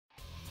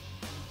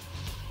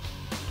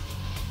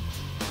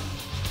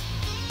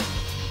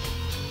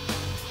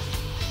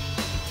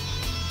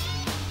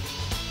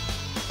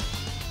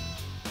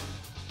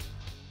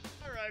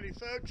Alrighty,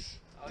 folks.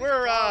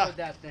 Oh,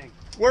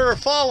 We're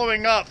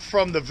following up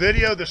from the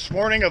video this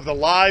morning of the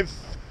live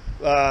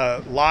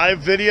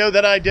video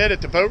that I did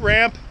at the boat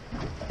ramp,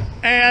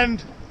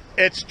 and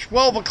it's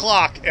 12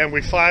 o'clock, and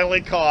we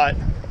finally caught.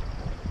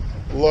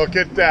 Look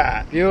at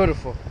that!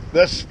 Beautiful.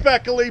 The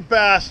speckly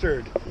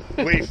bastard.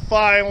 We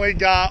finally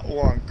got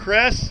one.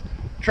 Chris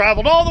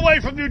traveled all the way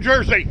from New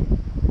Jersey.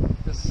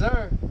 Yes,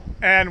 sir.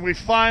 And we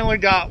finally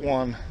got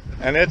one,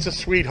 and it's a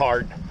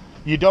sweetheart.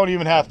 You don't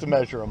even have to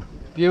measure him.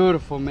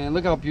 Beautiful, man.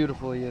 Look how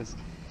beautiful he is.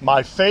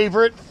 My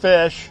favorite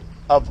fish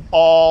of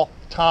all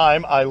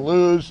time. I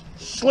lose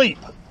sleep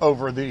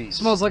over these.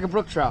 Smells like a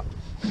brook trout.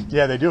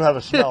 Yeah, they do have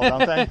a smell,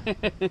 don't they?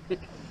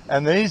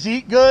 And these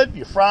eat good.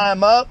 You fry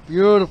them up.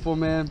 Beautiful,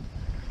 man.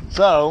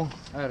 So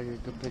I gotta get a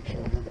good picture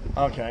of him.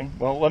 Okay.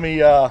 Well, let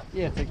me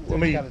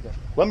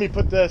let me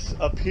put this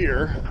up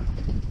here.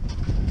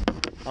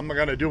 I'm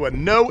gonna do a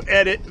no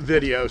edit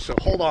video, so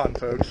hold on,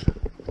 folks.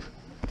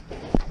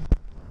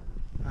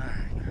 All right.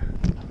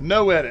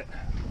 No edit.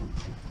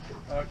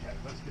 Okay,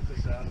 let's get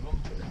this out of them.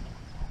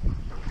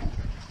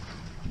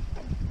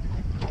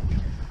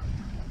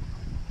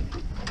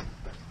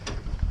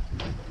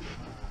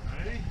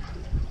 Alrighty.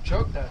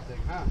 Choke that thing,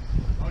 huh?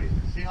 Oh, yeah.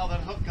 See how that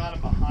hook got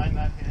him behind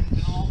that hinge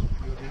and all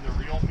in the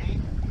real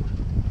meat?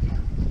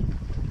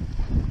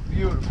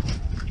 Beautiful.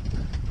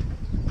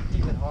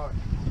 Keep it hard.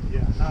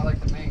 Yeah. Not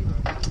like the mangrove.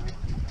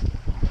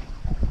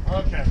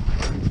 Okay.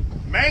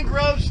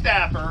 Mangrove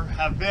snapper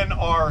have been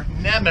our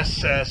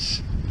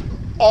nemesis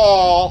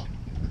all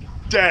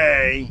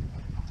day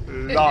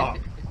long.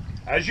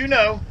 As you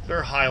know,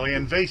 they're highly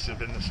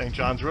invasive in the St.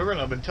 Johns River,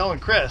 and I've been telling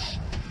Chris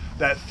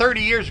that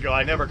 30 years ago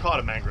I never caught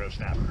a mangrove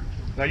snapper.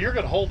 Now you're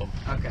going to hold them.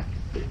 Okay.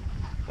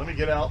 Let me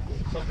get out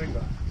something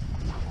to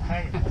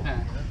hang them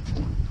on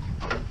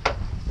here.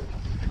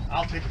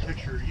 I'll take a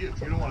picture of you.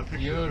 You don't want a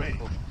picture of me.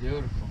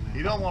 Beautiful, man.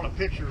 You don't want a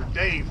picture of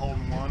Dave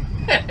holding one.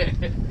 Okay.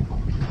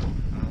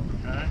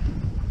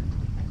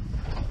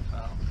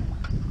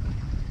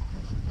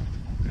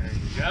 There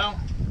you go.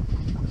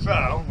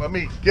 So, let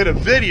me get a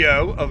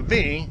video of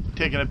me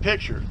taking a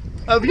picture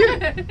of you.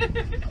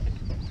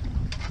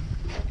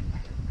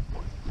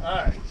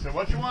 Alright, so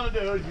what you want to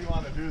do is you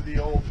want to do the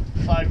old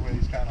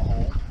sideways kind of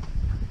hold.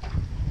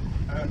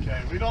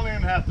 Okay, we don't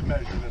even have to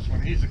measure this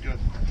one. He's a good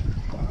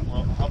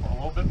one. A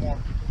little bit more.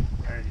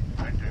 There you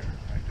go. Right there.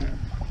 Right there.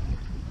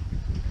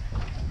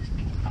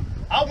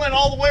 I went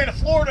all the way to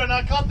Florida and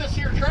I caught this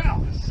here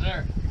trout. Yes,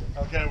 sir.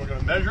 Okay, we're going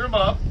to measure him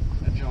up.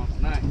 That joint's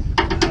nice.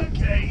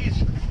 Okay,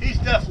 he's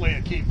definitely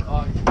a keeper.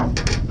 Oh, yeah.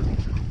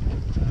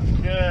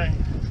 Okay.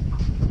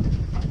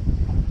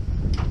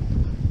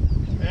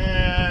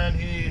 And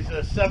he's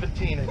a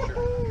 17-incher.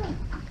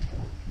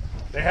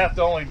 They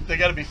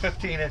got to be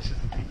 15 inches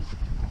apiece.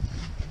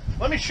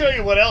 Let me show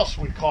you what else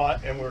we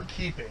caught and we're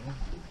keeping.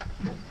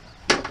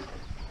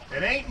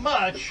 It ain't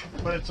much,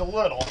 but it's a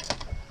little.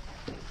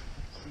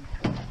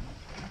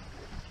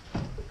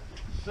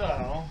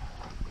 So,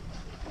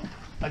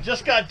 I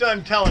just got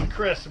done telling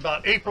Chris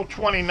about April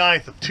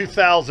 29th of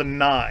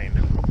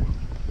 2009.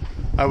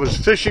 I was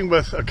fishing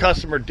with a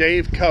customer,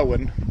 Dave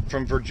Cohen,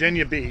 from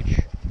Virginia Beach.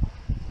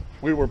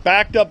 We were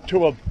backed up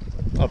to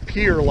a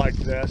pier like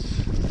this,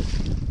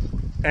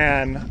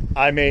 and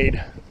I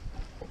made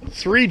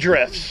 3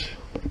 drifts.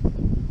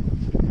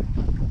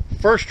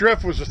 First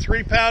drift was a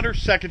 3-pounder,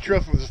 second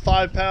drift was a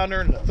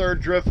 5-pounder, and the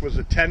third drift was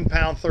a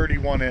 10-pound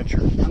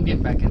 31-incher. I'm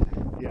getting back in there.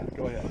 Yeah,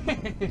 go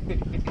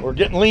ahead. We're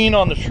getting lean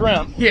on the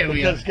shrimp. Yeah,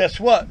 we are. Because guess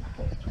what?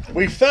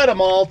 We fed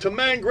them all to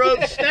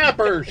mangrove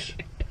snappers.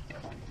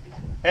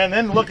 And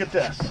then look at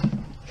this.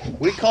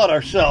 We caught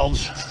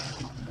ourselves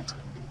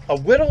a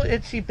little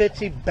itsy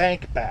bitsy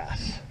bank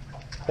bass.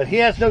 But he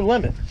has no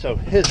limit, so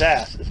his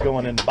ass is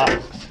going in the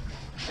box.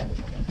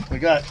 We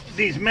got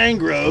these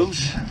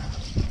mangroves.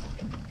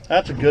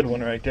 That's a good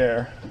one right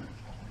there.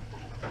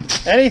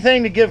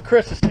 Anything to give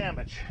Chris a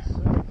sandwich.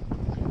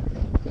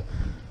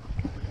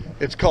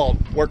 It's called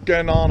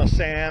Working on a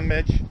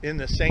Sandwich in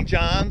the St.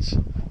 John's.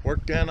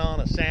 Working on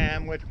a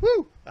sandwich.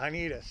 Woo! I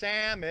need a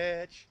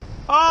sandwich.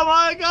 Oh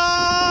my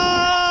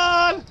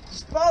God!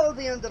 Just follow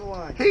the end of the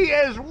line. He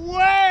is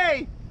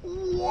way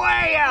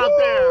out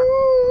there.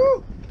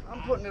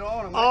 I'm putting it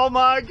on him. Oh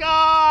my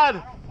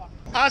God!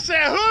 I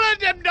said, who let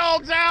them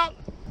dogs out?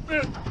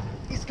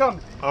 He's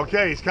coming.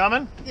 Okay, he's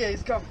coming? Yeah,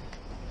 he's coming.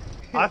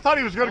 I thought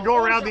he was going to go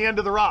around the end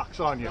of the rocks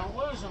on you. Don't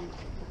lose him.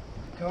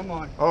 Come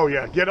on. Oh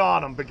yeah, get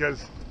on him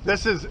because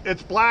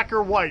it's black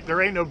or white.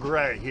 There ain't no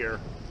gray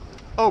here.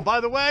 Oh, by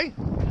the way,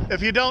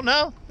 if you don't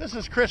know, this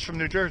is Chris from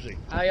New Jersey.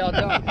 How y'all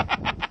doing?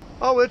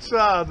 Oh, it's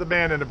the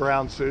man in the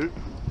brown suit.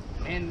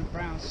 Man in the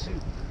brown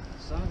suit.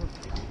 Son of a...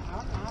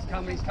 He's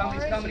coming, he's coming,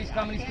 he's coming, he's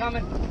coming, he's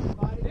coming.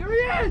 Here he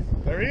is!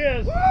 There he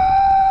is. Woo!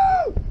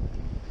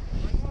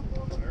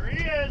 There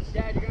he is.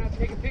 Dad, you're gonna have to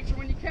take a picture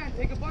when you can.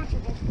 Take a bunch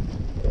of them.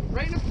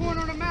 Right in the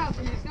corner of the mouth.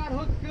 He's not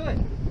hooked good.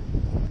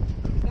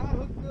 He's not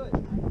hooked good.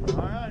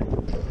 All right.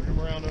 Bring him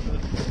around over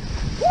this way.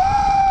 Woo!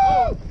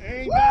 Oh,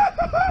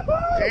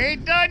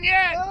 ain't done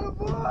yet. Oh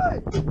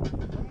boy!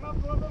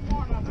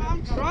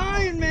 I'm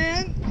trying,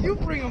 man. You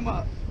bring him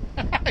up.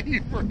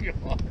 You bring him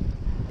up.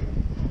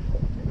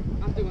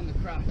 I'm doing the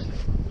crotch.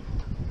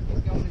 He's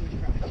going in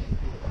the crotch.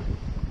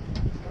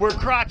 We're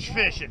crotch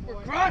fishing. We're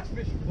crotch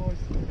fishing, boys.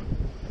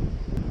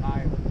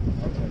 Higher.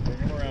 Okay, bring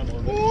him around a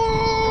little bit.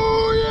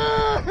 Oh,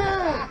 yeah!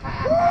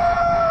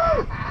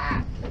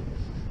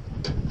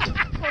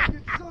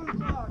 Fucking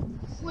sunblock.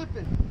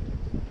 Slipping.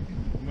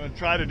 I'm going to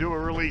try to do a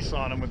release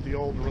on him with the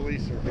old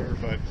releaser here,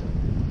 but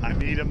I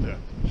need him to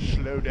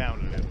slow down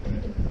a little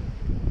bit.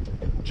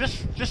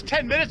 Just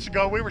 10 minutes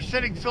ago, we were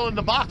sitting filling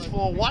the box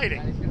full of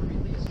whiting.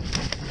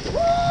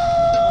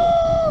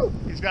 Woo!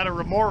 He's got a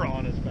remora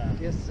on his back.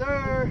 Yes,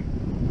 sir.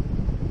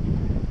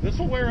 This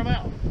will wear him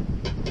out.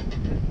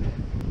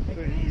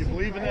 So you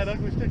believe in that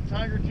ugly stick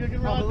tiger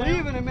jigging rod? I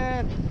believe in it,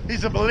 man.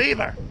 He's a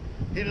believer.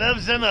 He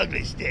loves them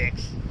ugly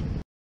sticks.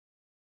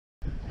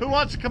 Who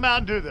wants to come out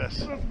and do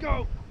this? Let's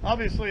go.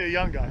 Obviously a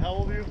young guy. How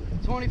old are you?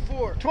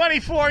 24.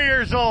 24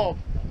 years old.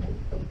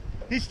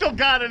 He's still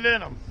got it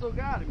in him. Still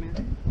got it,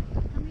 man.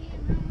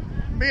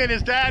 Me and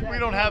his dad, we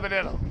don't have it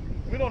in him.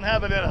 We don't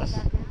have it in us.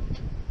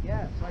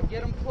 Yeah, so I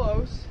get him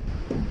close.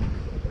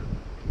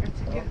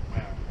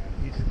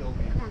 He's still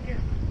being. Come on, get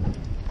him.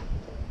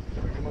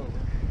 Bring him over.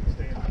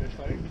 Stay in the fish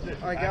fighting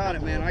position. I got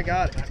it, man. I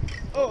got it.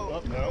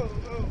 Oh, no.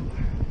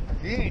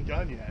 He ain't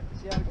done yet.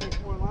 See how he takes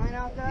more line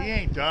out there? He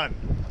ain't done.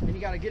 And you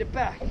got to get it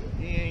back.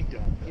 He ain't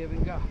done. Give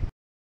and go.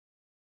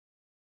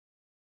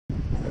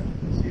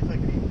 See if I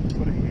can even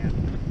put a hand.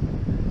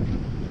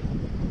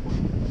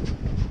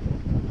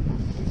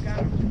 You got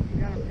him.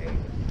 You got him, Dave.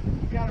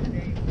 You got him,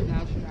 Dave.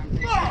 Now it's your time,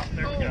 Dave. Oh,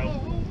 there we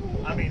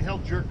go. I mean, he'll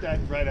jerk that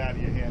right out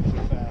of your hand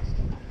so fast.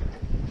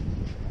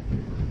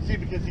 See,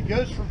 because he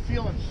goes from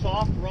feeling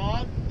soft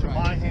rod to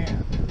my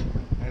hand,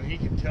 and he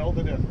can tell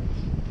the difference.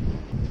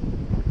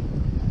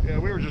 Yeah,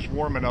 we were just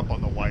warming up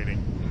on the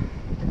whiting.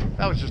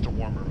 That was just a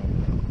warmer up.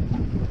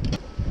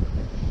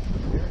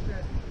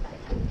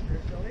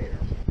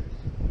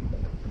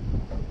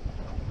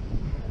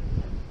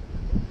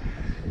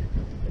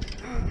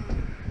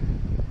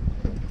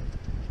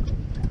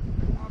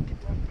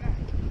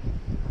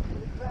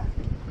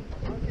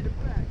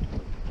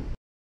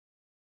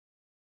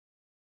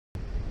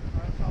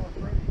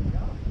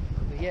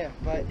 Yeah,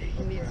 but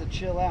he needs to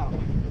chill out.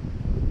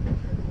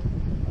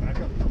 Back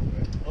up a little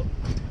bit. Oh.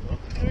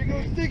 There he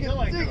goes, dig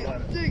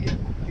it, dig it.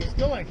 He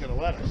still ain't gonna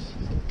let us.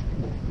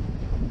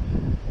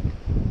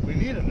 We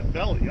need him to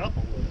belly up a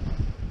little.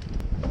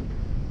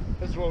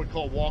 This is what we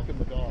call walking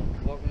the dog.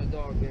 Walking the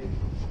dog, baby.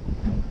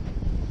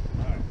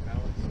 Alright, now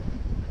let's see.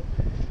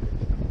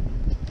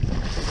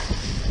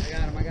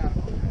 I got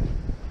him.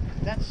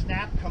 Did that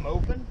snap come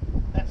open?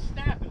 That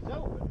snap is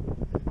open.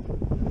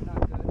 That's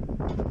not good.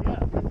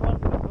 Yeah, it's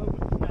not going to open.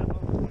 The snap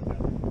open like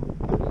that.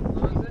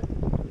 Close it.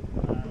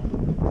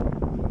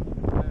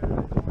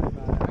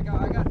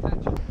 I got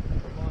tension.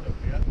 Come on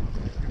over here.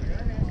 There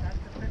it is. That's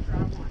the picture I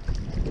want.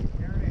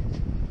 There it is.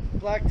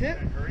 Black tip?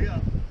 Okay, hurry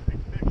up.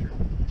 Take the picture.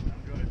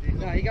 I'm going to de-hook.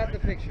 No, he got the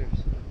pictures.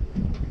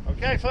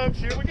 Okay, folks,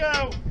 here we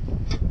go.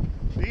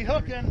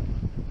 De-hooking.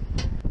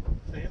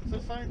 Stay in the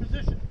same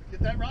position. Get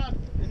that rod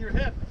in your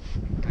hip.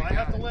 Might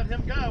have to let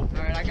him go. All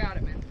right, I got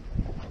it, man.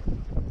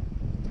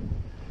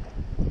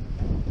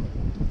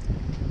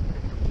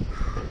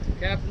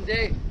 Captain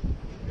Dave.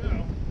 Go.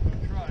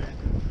 I'm trying.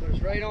 Put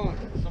us right on.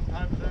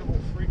 Sometimes they will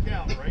freak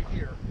out right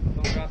here.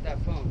 Don't drop that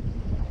phone.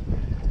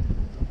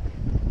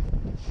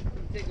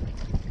 Take it.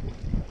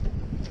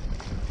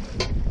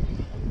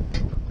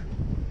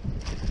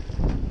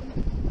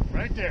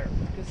 Right there.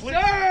 Yes, Complete,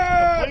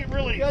 sir! complete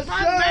release. Yes,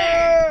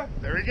 sir!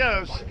 There he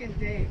goes. Fucking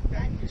Dave,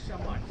 thank you so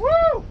much.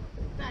 Woo!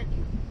 Thank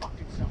you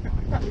fucking so much.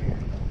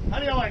 How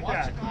do you like Watch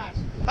that? the glass.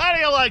 How do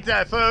you like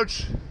that,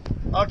 folks?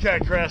 Okay,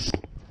 Chris.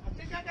 I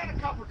think I got a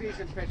couple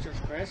decent pictures,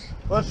 Chris.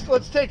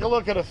 Let's take a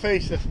look at a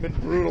face that's been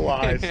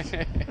brutalized.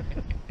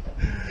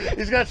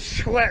 He's got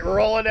sweat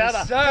rolling out.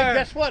 Yes, Hey, sir.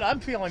 guess what? I'm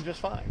feeling just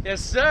fine.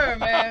 Yes, sir,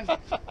 man.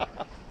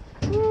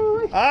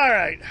 All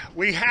right,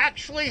 we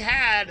actually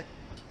had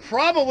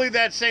probably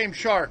that same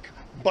shark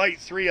bite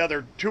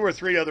two or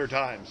three other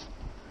times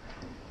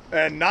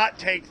and not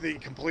take the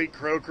complete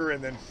croaker,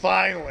 and then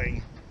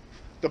finally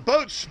the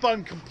boat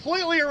spun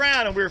completely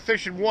around and we were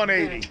fishing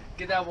 180.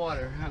 Get that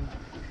water.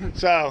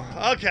 So,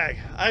 okay,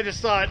 I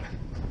just thought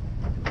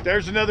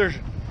there's another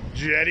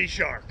jetty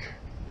shark.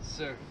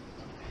 Sir.